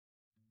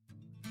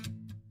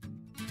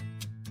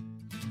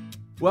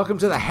Welcome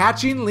to the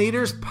Hatching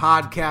Leaders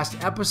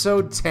Podcast,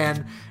 episode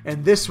 10,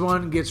 and this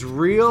one gets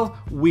real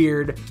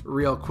weird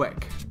real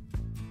quick.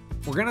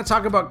 We're going to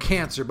talk about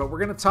cancer, but we're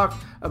going to talk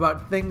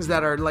about things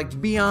that are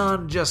like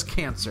beyond just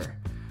cancer,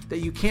 that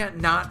you can't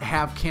not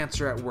have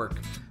cancer at work,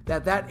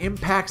 that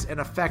impacts and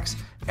affects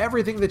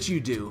everything that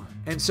you do.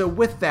 And so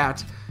with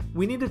that,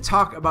 we need to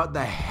talk about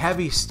the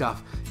heavy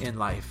stuff in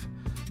life.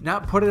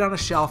 Not put it on a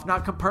shelf,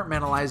 not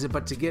compartmentalize it,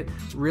 but to get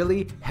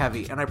really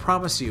heavy. And I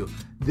promise you,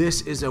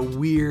 this is a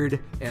weird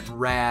and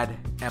rad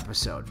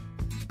episode.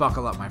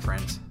 Buckle up, my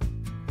friends.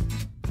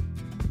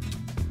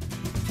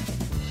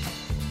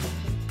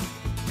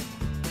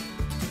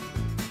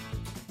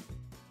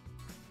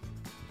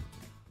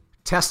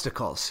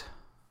 Testicles.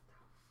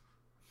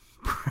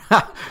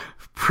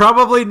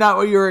 Probably not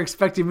what you were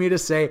expecting me to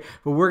say,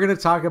 but we're going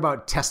to talk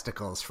about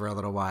testicles for a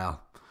little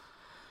while.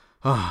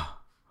 Oh.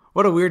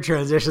 What a weird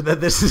transition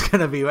that this is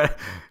going to be.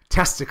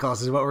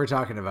 Testicles is what we're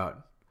talking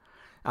about.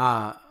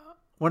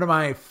 One of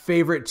my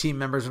favorite team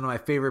members, one of my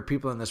favorite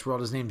people in this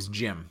world, his name's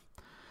Jim.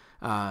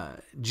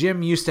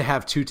 Jim used to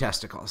have 2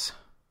 testicles.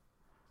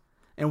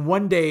 And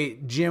one day,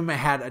 Jim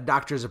had a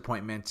doctor's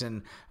appointment,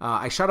 and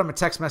I shot him a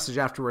text message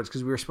afterwards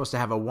because we were supposed to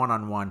have a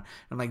one-on-one.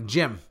 I'm like,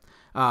 Jim,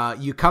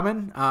 you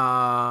coming?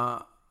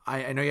 I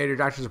know you had your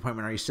doctor's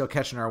appointment. Are you still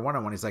catching our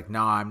one-on-one? He's like,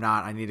 no, I'm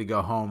not. I need to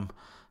go home.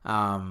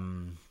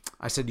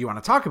 I said, do you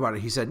want to talk about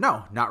it? He said,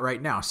 no, not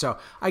right now. So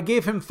I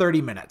gave him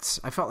 30 minutes.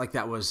 I felt like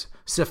that was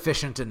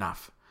sufficient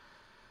enough.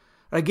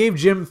 I gave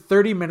Jim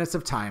 30 minutes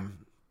of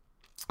time.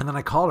 And then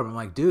I called him. I'm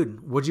like,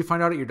 dude, what'd you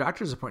find out at your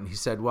doctor's appointment? He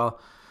said, well,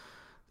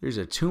 there's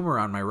a tumor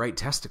on my right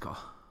testicle.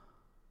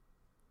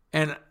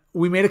 And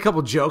we made a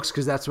couple jokes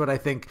because that's what I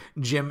think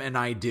Jim and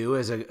I do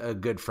as a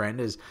good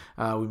friend is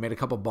we made a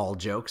couple ball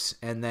jokes.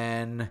 And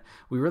then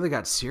we really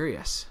got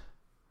serious.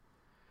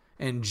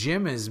 And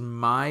Jim is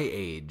my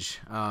age.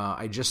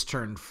 I just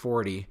turned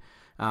 40.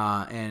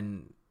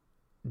 And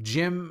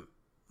Jim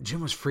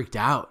was freaked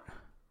out.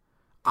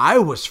 I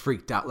was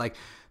freaked out. Like,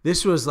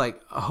 this was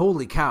like,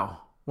 holy cow.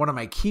 One of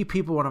my key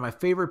people, one of my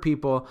favorite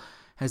people,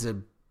 has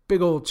a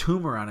big old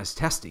tumor on his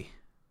testy.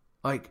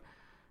 Like,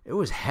 it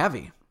was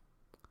heavy.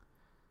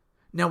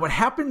 Now, what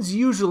happens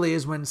usually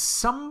is when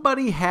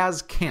somebody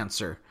has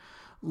cancer,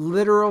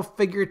 literal,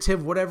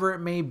 figurative, whatever it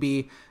may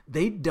be,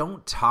 they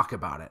don't talk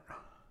about it.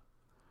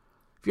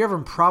 If you're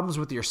having problems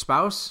with your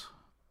spouse,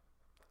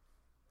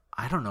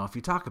 I don't know if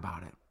you talk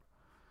about it.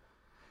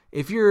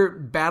 If you're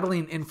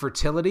battling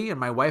infertility, and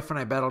my wife and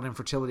I battled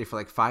infertility for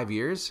like 5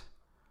 years,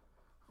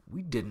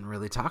 we didn't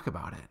really talk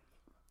about it.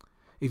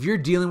 If you're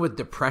dealing with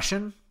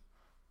depression,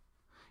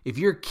 if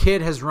your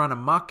kid has run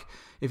amok,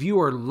 if you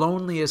are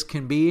lonely as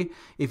can be,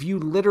 if you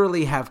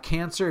literally have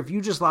cancer, if you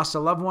just lost a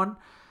loved one,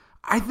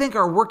 I think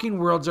our working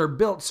worlds are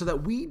built so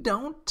that we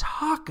don't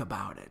talk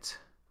about it.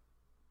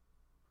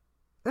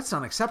 That's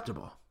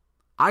unacceptable,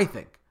 I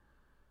think.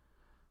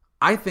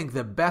 I think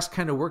the best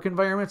kind of work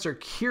environments are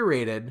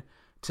curated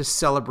to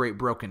celebrate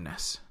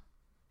brokenness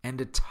and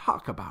to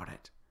talk about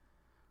it.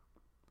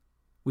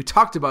 We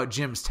talked about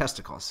Jim's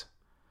testicles.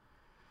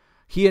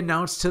 He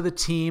announced to the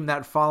team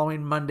that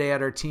following Monday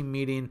at our team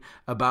meeting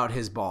about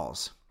his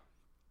balls.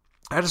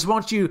 I just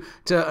want you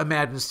to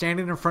imagine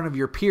standing in front of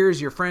your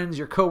peers, your friends,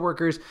 your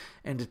coworkers,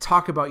 and to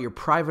talk about your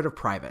private of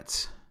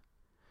privates.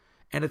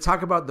 And to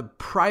talk about the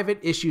private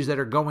issues that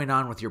are going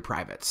on with your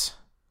privates.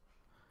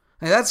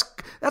 Now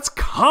that's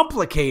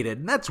complicated,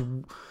 and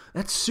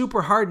that's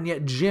super hard, and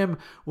yet Jim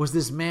was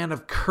this man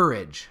of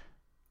courage.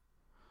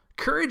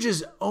 Courage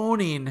is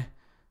owning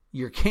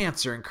your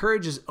cancer, and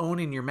courage is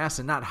owning your mess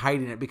and not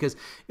hiding it, because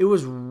it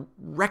was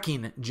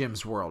wrecking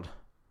Jim's world.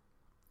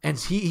 And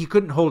he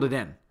couldn't hold it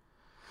in.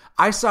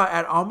 I saw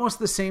at almost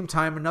the same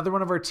time another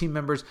one of our team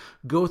members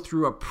go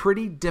through a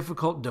pretty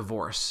difficult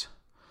divorce.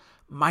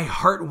 My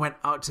heart went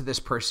out to this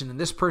person, and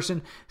this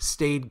person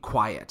stayed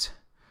quiet.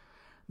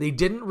 They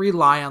didn't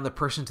rely on the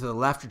person to the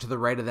left or to the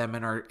right of them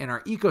in our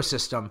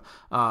ecosystem,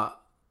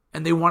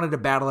 and they wanted to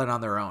battle it on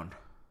their own.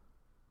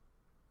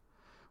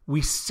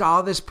 We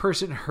saw this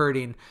person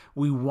hurting.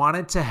 We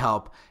wanted to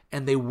help,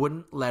 and they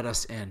wouldn't let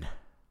us in.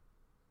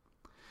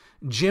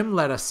 Jim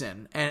let us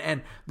in,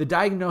 and the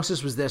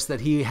diagnosis was this, that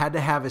he had to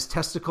have his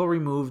testicle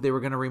removed. They were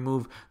going to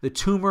remove the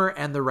tumor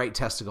and the right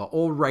testicle.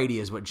 Old righty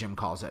is what Jim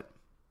calls it.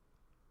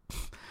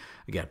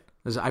 Again,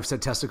 I've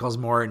said testicles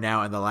more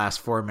now in the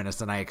last 4 minutes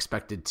than I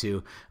expected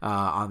to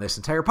on this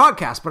entire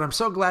podcast, but I'm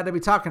so glad to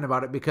be talking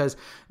about it because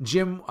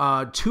Jim,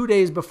 2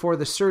 days before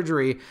the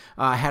surgery,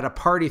 had a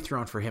party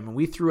thrown for him, and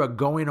we threw a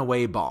going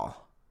away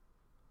ball.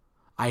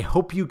 I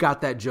hope you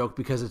got that joke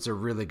because it's a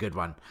really good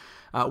one.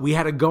 We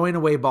had a going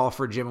away ball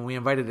for Jim, and we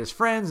invited his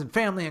friends and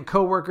family and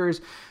coworkers.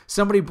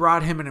 Somebody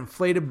brought him an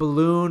inflated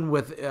balloon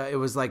with, it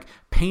was like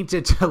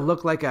painted to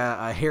look like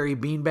a hairy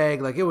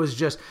beanbag. Like it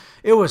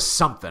was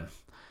something.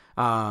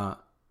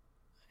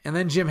 And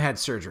then Jim had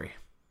surgery.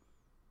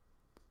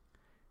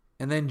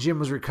 And then Jim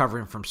was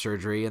recovering from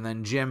surgery. And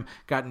then Jim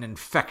got an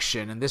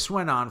infection. And this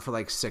went on for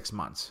like 6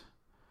 months.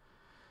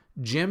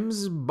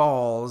 Jim's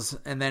balls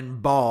and then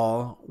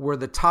ball were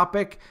the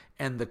topic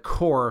and the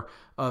core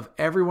of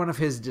every one of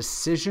his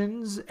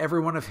decisions, every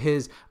one of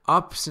his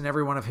ups, and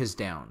every one of his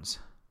downs.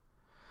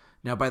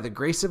 Now, by the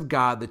grace of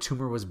God, the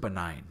tumor was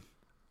benign.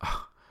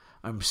 Oh,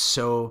 I'm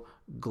so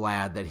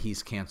glad that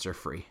he's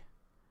cancer-free.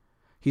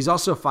 He's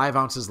also 5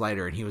 ounces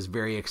lighter, and he was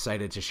very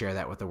excited to share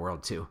that with the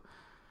world too.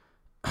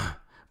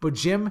 But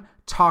Jim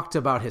talked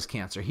about his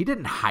cancer. He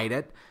didn't hide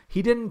it.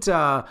 He didn't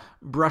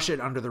brush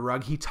it under the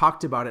rug. He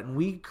talked about it, and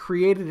we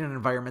created an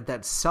environment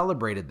that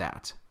celebrated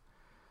that.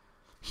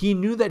 He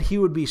knew that he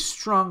would be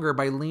stronger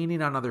by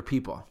leaning on other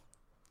people.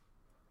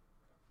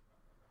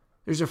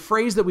 There's a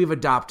phrase that we've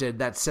adopted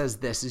that says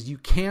this, is you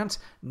can't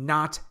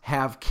not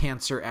have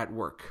cancer at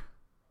work.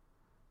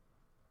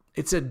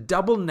 It's a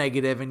double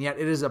negative, and yet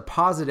it is a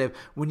positive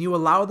when you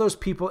allow those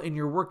people in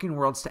your working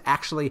worlds to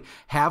actually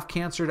have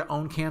cancer, to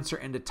own cancer,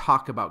 and to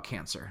talk about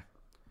cancer.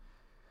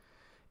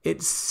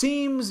 It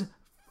seems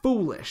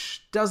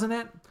foolish, doesn't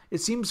it?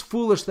 It seems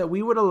foolish that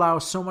we would allow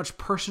so much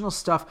personal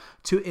stuff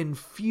to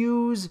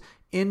infuse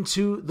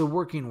into the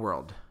working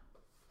world.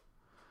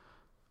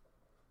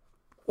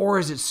 Or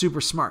is it super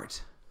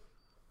smart?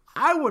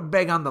 I would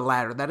beg on the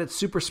latter, that it's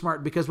super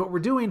smart, because what we're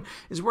doing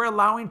is we're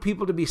allowing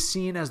people to be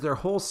seen as their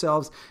whole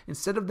selves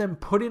instead of them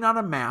putting on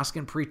a mask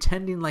and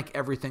pretending like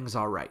everything's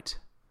all right.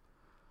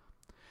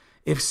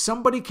 If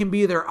somebody can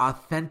be their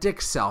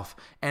authentic self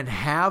and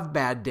have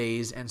bad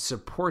days and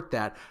support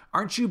that,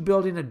 aren't you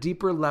building a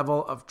deeper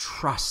level of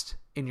trust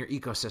in your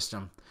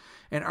ecosystem?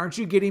 And aren't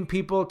you getting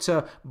people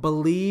to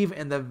believe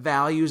in the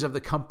values of the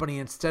company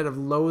instead of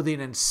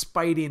loathing and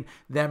spiting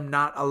them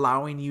not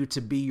allowing you to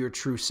be your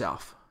true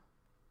self?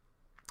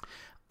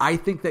 I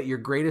think that your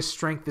greatest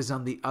strength is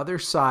on the other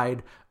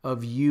side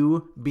of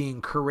you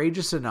being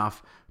courageous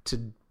enough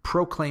to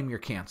proclaim your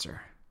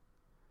cancer.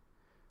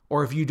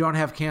 Or if you don't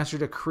have cancer,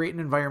 to create an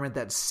environment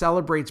that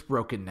celebrates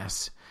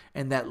brokenness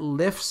and that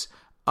lifts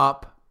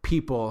up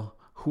people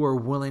who are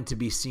willing to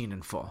be seen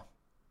in full.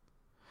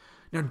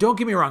 Now, don't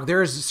get me wrong.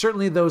 There is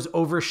certainly those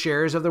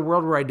overshares of the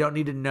world where I don't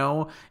need to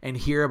know and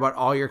hear about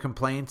all your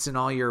complaints and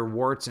all your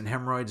warts and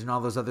hemorrhoids and all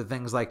those other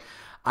things. Like,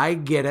 I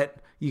get it.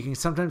 You can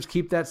sometimes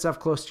keep that stuff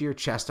close to your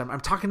chest.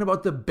 I'm talking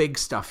about the big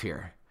stuff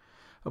here,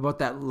 about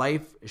that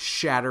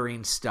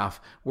life-shattering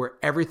stuff where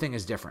everything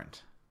is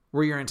different,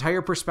 where your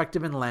entire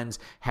perspective and lens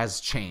has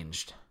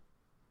changed.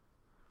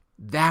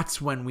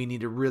 That's when we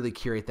need to really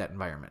curate that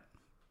environment.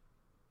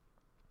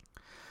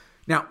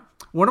 Now,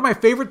 one of my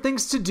favorite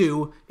things to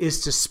do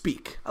is to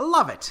speak. I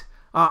love it.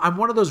 I'm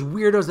one of those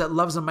weirdos that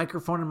loves a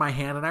microphone in my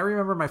hand, and I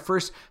remember my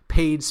first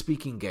paid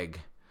speaking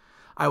gig.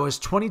 I was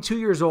 22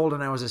 years old,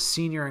 and I was a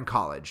senior in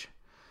college.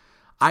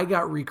 I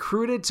got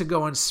recruited to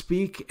go and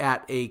speak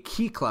at a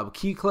Key Club.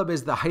 Key Club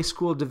is the high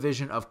school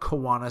division of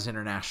Kiwanis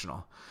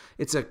International.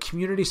 It's a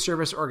community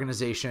service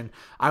organization.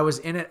 I was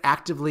in it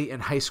actively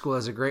in high school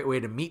as a great way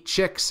to meet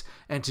chicks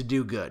and to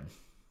do good.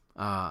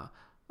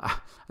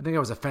 I think I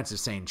was offensive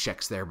saying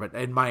chicks there, but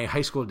in my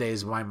high school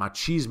days, my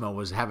machismo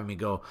was having me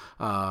go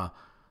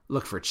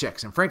look for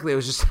chicks. And frankly, it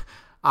was just,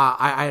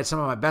 I had some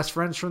of my best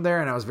friends from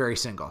there, and I was very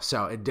single,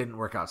 so it didn't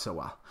work out so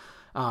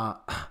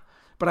well.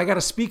 But I got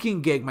a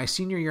speaking gig my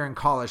senior year in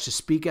college to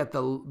speak at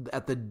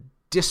the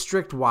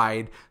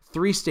district-wide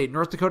 3-state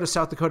North Dakota,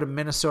 South Dakota,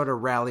 Minnesota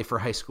rally for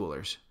high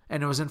schoolers.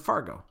 And it was in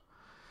Fargo.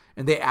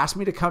 And they asked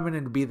me to come in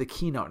and be the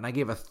keynote. And I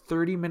gave a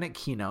 30-minute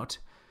keynote.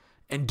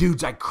 And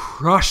dudes, I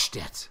crushed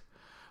it.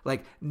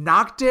 Like,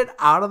 knocked it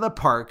out of the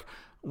park.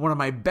 One of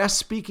my best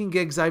speaking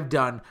gigs I've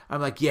done. I'm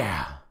like,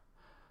 yeah,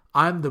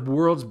 I'm the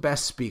world's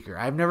best speaker.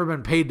 I've never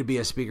been paid to be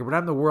a speaker, but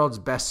I'm the world's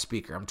best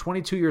speaker. I'm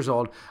 22 years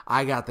old.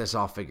 I got this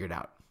all figured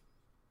out.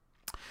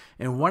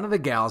 And one of the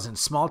gals in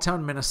small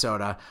town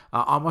Minnesota,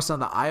 almost on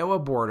the Iowa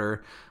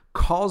border,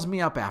 calls me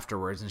up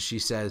afterwards and she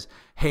says,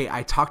 hey,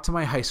 I talked to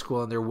my high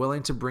school and they're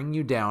willing to bring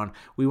you down.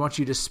 We want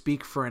you to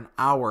speak for an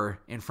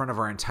hour in front of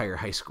our entire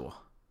high school.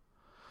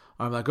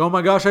 I'm like, oh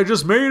my gosh, I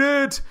just made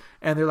it.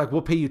 And they're like,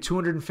 we'll pay you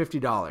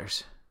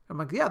 $250. I'm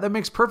like, yeah, that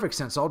makes perfect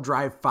sense. I'll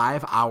drive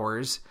 5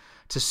 hours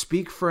to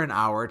speak for an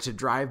hour, to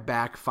drive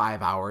back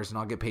 5 hours, and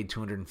I'll get paid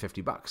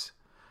 $250.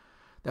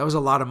 That was a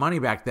lot of money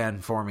back then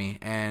for me.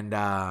 And,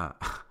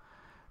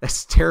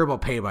 that's terrible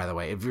pay, by the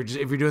way. If you're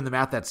doing the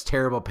math, that's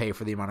terrible pay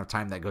for the amount of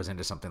time that goes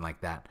into something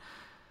like that.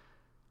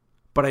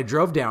 But I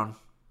drove down,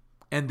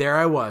 and there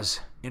I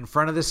was in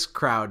front of this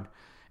crowd.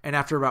 And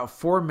after about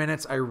 4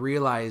 minutes, I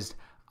realized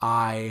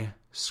I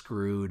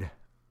screwed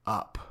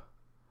up.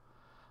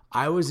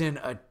 I was in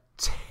a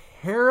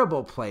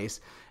terrible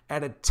place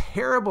at a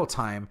terrible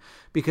time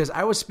because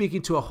I was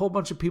speaking to a whole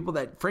bunch of people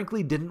that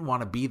frankly didn't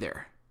want to be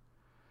there.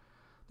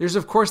 There's,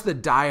 of course, the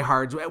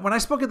diehards. When I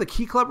spoke at the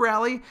Key Club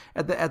rally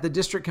at the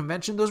district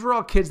convention, those were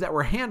all kids that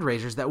were hand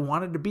raisers that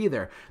wanted to be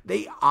there.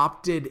 They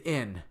opted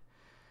in.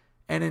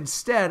 And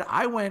instead,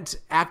 I went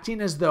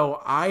acting as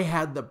though I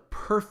had the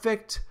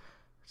perfect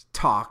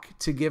talk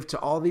to give to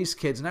all these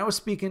kids. And I was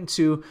speaking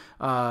to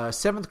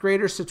 7th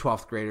graders to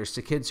 12th graders,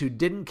 to kids who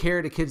didn't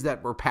care, to kids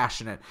that were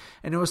passionate.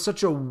 And it was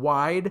such a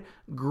wide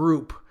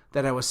group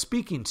that I was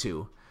speaking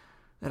to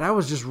that I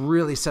was just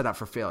really set up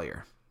for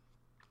failure.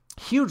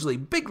 Hugely,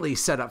 bigly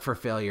set up for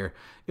failure.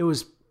 It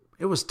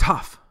was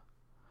tough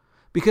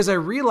because I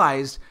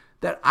realized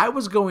that I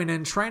was going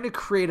in trying to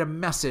create a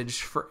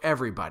message for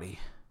everybody.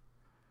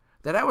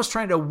 That I was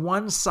trying to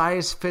one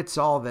size fits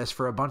all this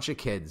for a bunch of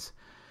kids.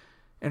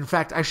 In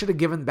fact, I should have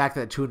given back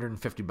that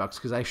 $250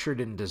 because I sure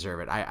didn't deserve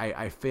it.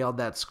 I failed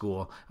that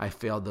school. I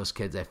failed those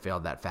kids. I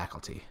failed that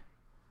faculty.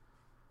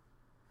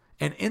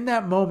 And in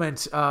that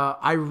moment,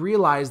 I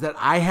realized that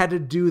I had to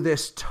do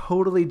this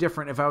totally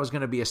different if I was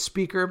going to be a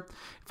speaker,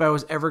 if I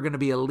was ever going to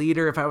be a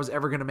leader, if I was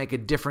ever going to make a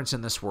difference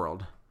in this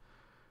world.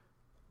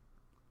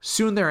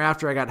 Soon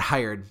thereafter, I got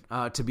hired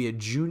to be a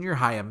junior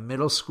high, a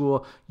middle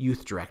school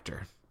youth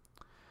director.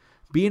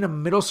 Being a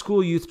middle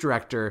school youth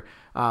director,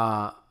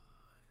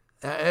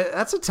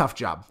 that's a tough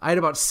job. I had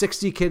about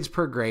 60 kids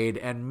per grade,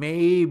 and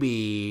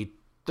maybe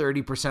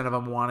 30% of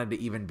them wanted to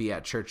even be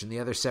at church, and the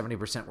other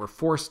 70% were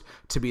forced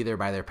to be there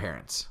by their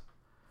parents.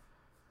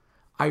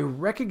 I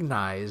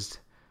recognized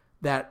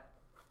that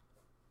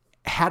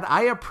had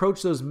I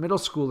approached those middle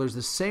schoolers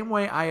the same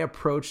way I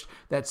approached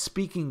that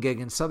speaking gig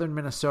in southern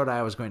Minnesota,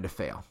 I was going to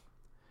fail.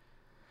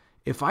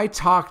 If I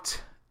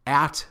talked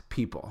at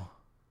people,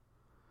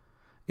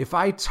 if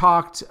I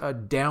talked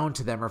down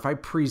to them, or if I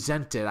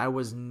presented, I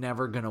was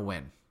never going to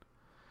win.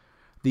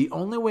 The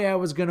only way I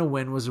was going to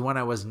win was when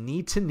I was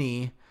knee to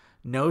knee,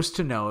 nose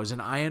to nose, and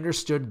I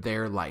understood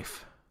their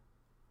life.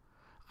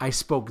 I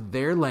spoke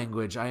their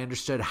language. I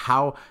understood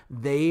how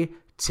they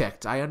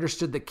ticked. I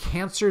understood the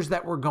cancers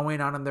that were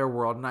going on in their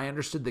world, and I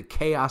understood the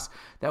chaos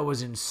that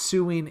was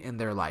ensuing in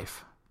their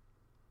life.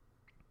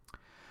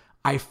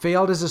 I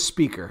failed as a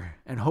speaker,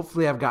 and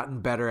hopefully I've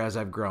gotten better as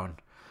I've grown.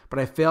 But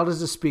I failed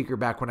as a speaker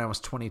back when I was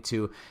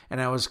 22,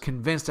 and I was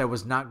convinced I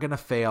was not going to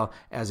fail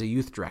as a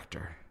youth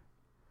director.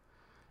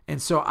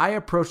 And so I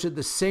approached it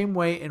the same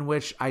way in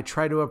which I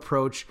try to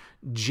approach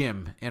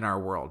Jim in our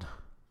world.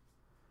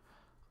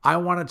 I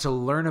wanted to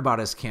learn about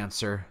his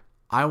cancer.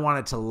 I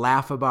wanted to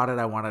laugh about it.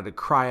 I wanted to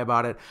cry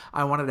about it.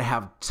 I wanted to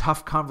have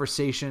tough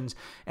conversations,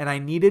 and I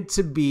needed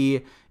to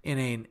be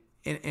in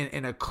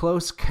a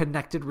close,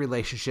 connected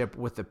relationship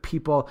with the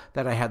people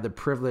that I had the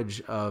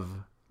privilege of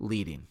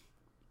leading.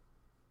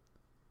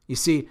 You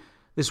see,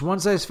 this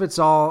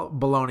one-size-fits-all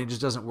baloney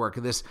just doesn't work.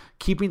 This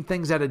keeping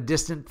things at a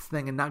distance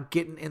thing and not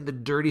getting in the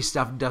dirty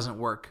stuff doesn't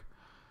work.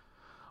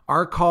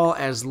 Our call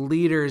as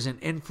leaders and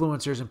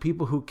influencers and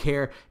people who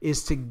care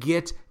is to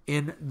get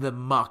in the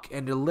muck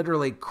and to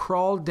literally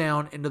crawl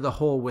down into the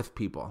hole with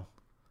people.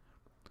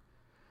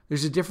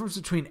 There's a difference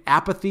between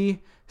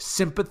apathy,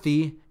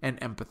 sympathy,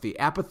 and empathy.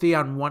 Apathy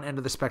on one end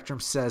of the spectrum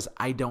says,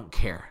 I don't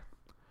care.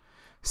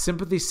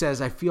 Sympathy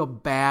says, I feel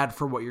bad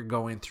for what you're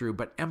going through,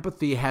 but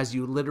empathy has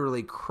you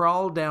literally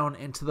crawl down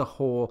into the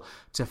hole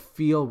to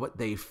feel what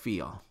they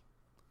feel.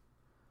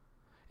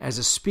 As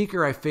a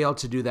speaker, I failed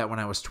to do that when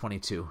I was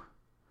 22.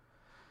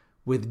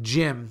 With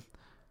Jim,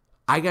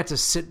 I got to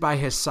sit by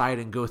his side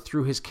and go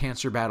through his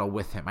cancer battle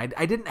with him.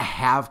 I didn't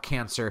have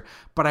cancer,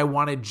 but I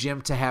wanted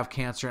Jim to have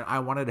cancer, and I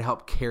wanted to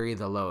help carry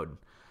the load.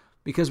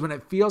 Because when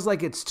it feels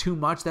like it's too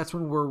much, that's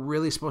when we're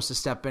really supposed to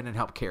step in and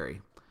help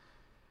carry.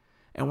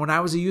 And when I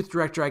was a youth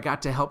director, I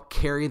got to help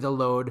carry the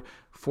load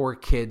for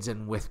kids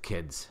and with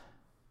kids.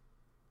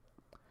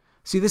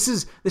 See, this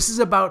is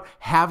about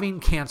having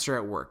cancer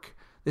at work.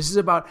 This is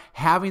about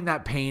having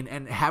that pain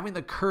and having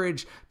the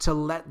courage to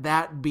let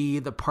that be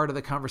the part of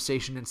the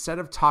conversation instead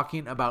of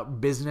talking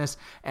about business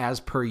as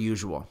per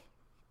usual.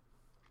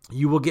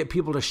 You will get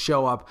people to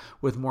show up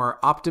with more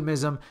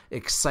optimism,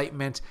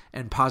 excitement,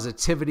 and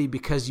positivity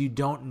because you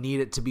don't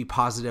need it to be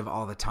positive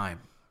all the time.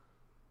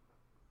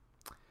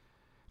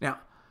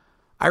 Now,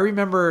 I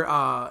remember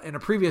in a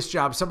previous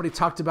job, somebody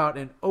talked about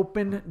an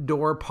open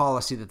door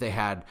policy that they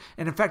had.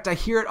 And in fact, I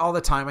hear it all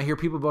the time. I hear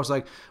people both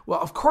like, well,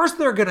 of course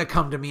they're going to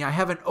come to me. I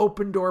have an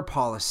open door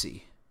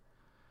policy.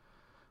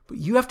 But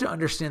you have to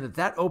understand that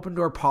that open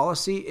door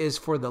policy is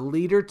for the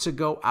leader to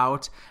go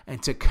out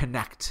and to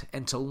connect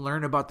and to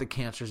learn about the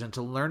cancers and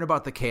to learn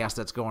about the chaos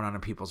that's going on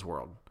in people's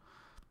world.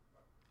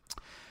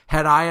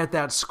 Had I at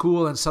that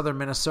school in southern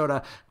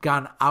Minnesota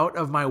gone out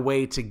of my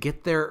way to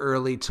get there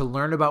early, to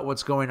learn about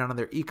what's going on in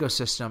their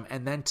ecosystem,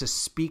 and then to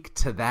speak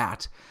to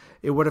that,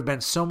 it would have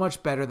been so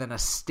much better than a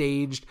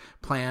staged,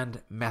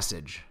 planned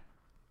message.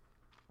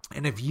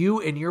 And if you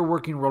in your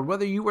working world,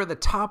 whether you are the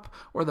top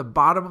or the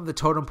bottom of the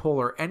totem pole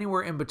or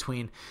anywhere in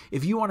between,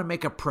 if you want to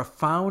make a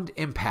profound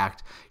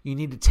impact, you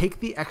need to take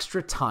the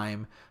extra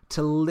time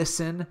to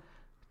listen,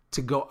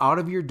 to go out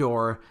of your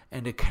door,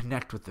 and to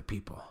connect with the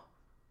people.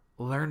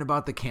 Learn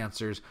about the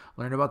cancers,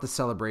 learn about the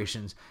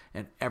celebrations,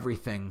 and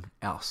everything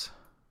else.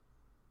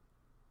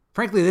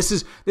 Frankly, this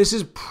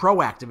is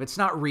proactive. It's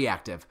not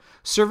reactive.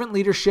 Servant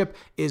leadership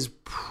is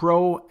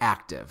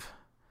proactive.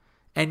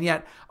 And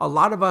yet, a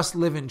lot of us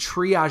live in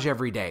triage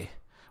every day,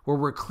 where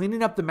we're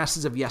cleaning up the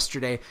messes of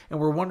yesterday, and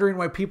we're wondering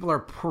why people are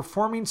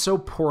performing so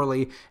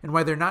poorly and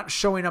why they're not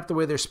showing up the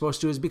way they're supposed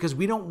to is because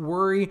we don't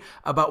worry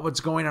about what's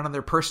going on in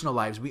their personal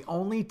lives. We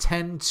only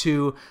tend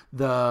to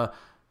the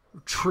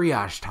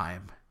triage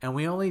time. and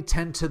we only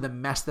tend to the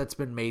mess that's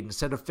been made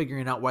instead of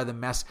figuring out why the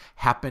mess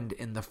happened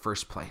in the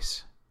first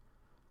place.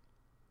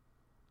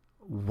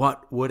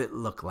 What would it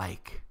look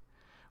like?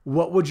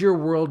 What would your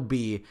world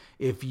be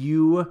if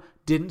you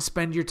didn't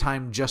spend your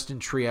time just in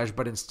triage,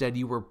 but instead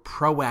you were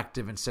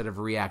proactive instead of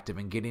reactive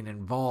and getting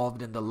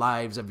involved in the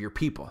lives of your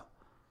people?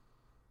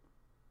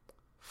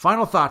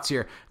 Final thoughts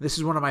here. This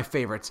is one of my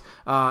favorites.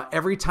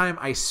 Every time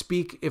I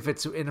speak, if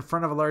it's in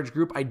front of a large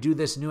group, I do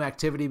this new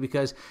activity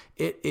because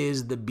it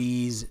is the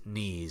bee's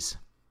knees.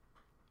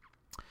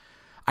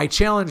 I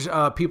challenge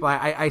people.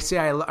 I say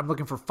I'm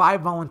looking for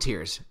 5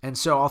 volunteers. And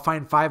so I'll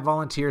find 5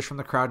 volunteers from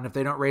the crowd. And if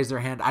they don't raise their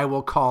hand, I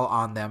will call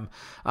on them.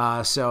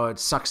 So it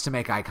sucks to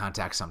make eye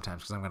contact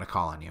sometimes because I'm going to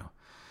call on you.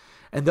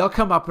 And they'll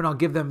come up and I'll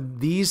give them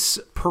these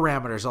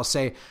parameters. I'll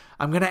say,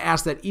 I'm going to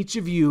ask that each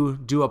of you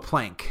do a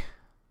plank.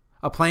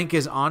 A plank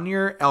is on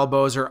your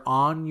elbows or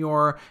on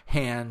your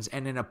hands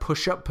and in a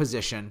push-up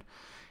position.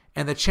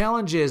 And the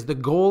challenge is, the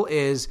goal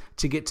is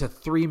to get to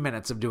 3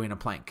 minutes of doing a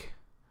plank.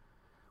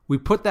 We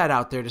put that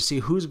out there to see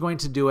who's going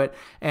to do it,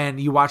 and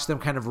you watch them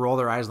kind of roll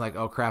their eyes like,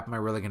 oh crap, am I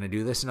really going to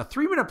do this? And a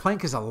 3-minute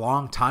plank is a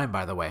long time,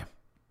 by the way.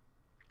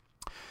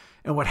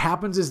 And what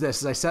happens is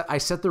this, is I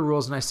set the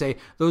rules and I say,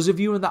 those of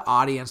you in the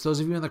audience,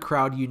 those of you in the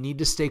crowd, you need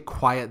to stay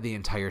quiet the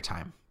entire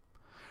time.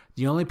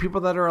 The only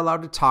people that are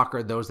allowed to talk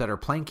are those that are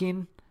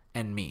planking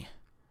and me.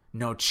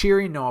 No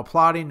cheering, no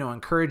applauding, no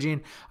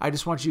encouraging. I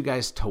just want you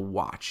guys to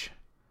watch.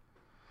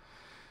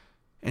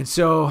 And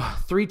so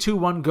 3, 2,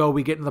 1, go.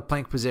 We get in the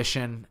plank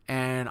position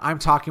and I'm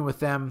talking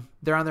with them.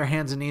 They're on their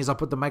hands and knees. I'll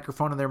put the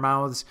microphone in their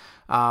mouths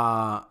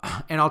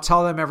and I'll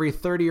tell them every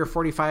 30 or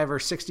 45 or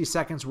 60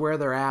 seconds where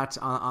they're at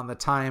on the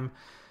time.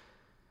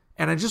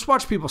 And I just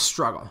watch people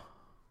struggle.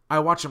 I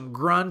watch them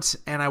grunt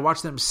and I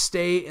watch them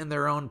stay in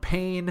their own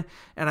pain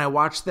and I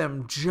watch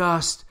them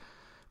just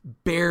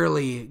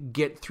barely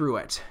get through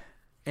it.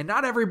 And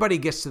not everybody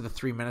gets to the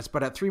 3 minutes,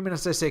 but at 3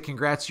 minutes I say,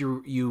 congrats,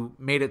 you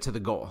made it to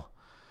the goal.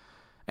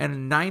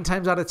 And 9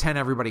 times out of 10,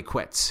 everybody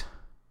quits,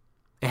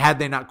 had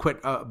they not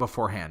quit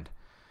beforehand.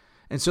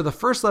 And so the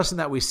first lesson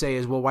that we say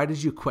is, well, why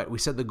did you quit? We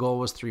said the goal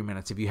was 3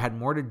 minutes. If you had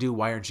more to do,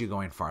 why aren't you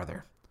going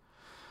farther?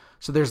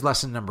 So there's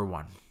lesson number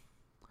 1.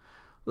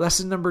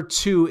 Lesson number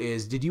 2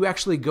 is, did you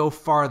actually go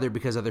farther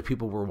because other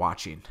people were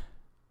watching?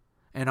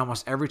 And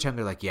almost every time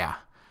they're like, yeah,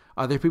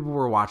 other people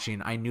were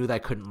watching. I knew that I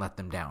couldn't let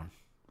them down.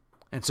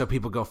 And so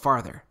people go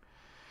farther.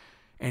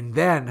 And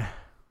then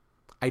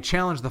I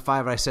challenged the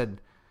 5 and I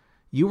said,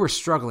 you were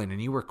struggling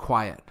and you were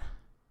quiet.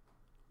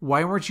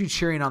 Why weren't you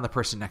cheering on the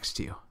person next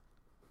to you?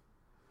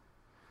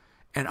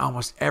 And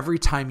almost every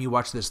time you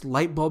watch this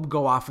light bulb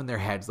go off in their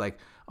heads, like,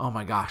 oh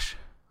my gosh,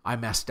 I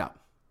messed up.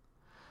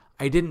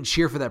 I didn't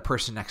cheer for that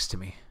person next to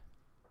me.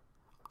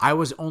 I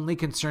was only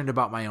concerned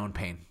about my own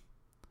pain.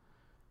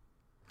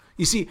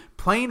 You see,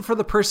 playing for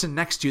the person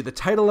next to you, the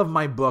title of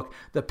my book,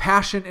 The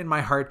Passion in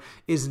My Heart,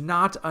 is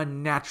not a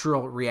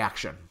natural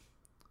reaction.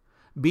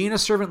 Being a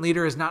servant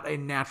leader is not a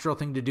natural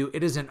thing to do.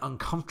 It is an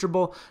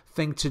uncomfortable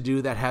thing to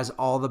do that has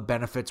all the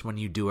benefits when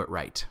you do it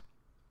right.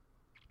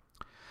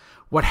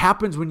 What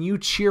happens when you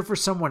cheer for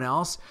someone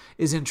else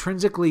is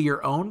intrinsically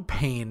your own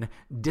pain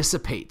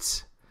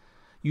dissipates.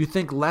 You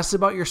think less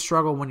about your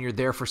struggle when you're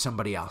there for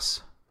somebody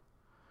else.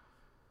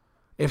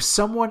 If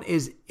someone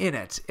is in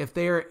it, if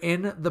they are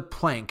in the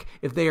plank,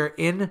 if they are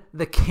in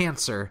the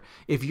cancer,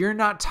 if you're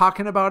not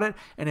talking about it,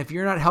 and if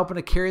you're not helping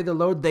to carry the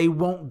load, they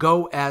won't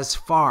go as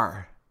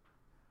far.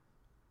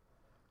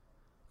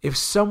 If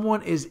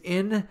someone is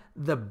in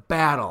the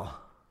battle,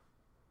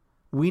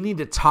 we need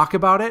to talk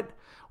about it.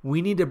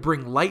 We need to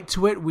bring light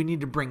to it. We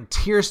need to bring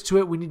tears to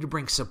it. We need to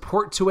bring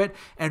support to it.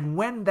 And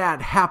when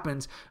that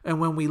happens, and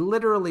when we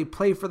literally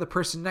play for the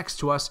person next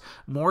to us,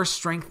 more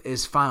strength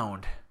is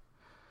found.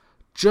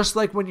 Just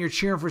like when you're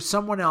cheering for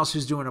someone else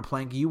who's doing a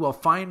plank, you will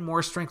find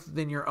more strength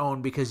than your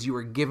own because you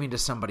are giving to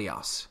somebody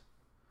else.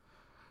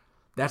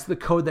 That's the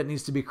code that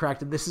needs to be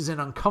cracked. And this is an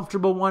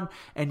uncomfortable one,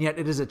 and yet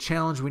it is a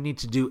challenge we need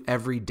to do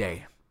every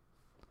day.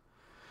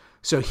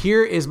 So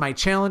here is my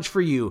challenge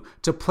for you,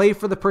 to play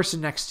for the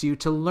person next to you,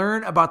 to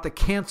learn about the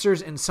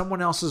cancers in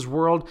someone else's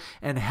world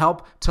and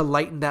help to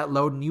lighten that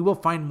load. And you will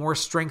find more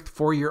strength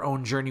for your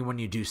own journey when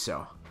you do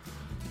so.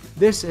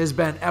 This has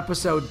been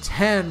episode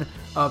 10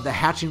 of the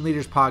Hatching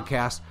Leaders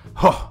podcast.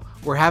 Oh,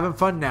 we're having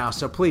fun now,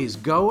 so please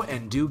go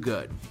and do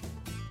good.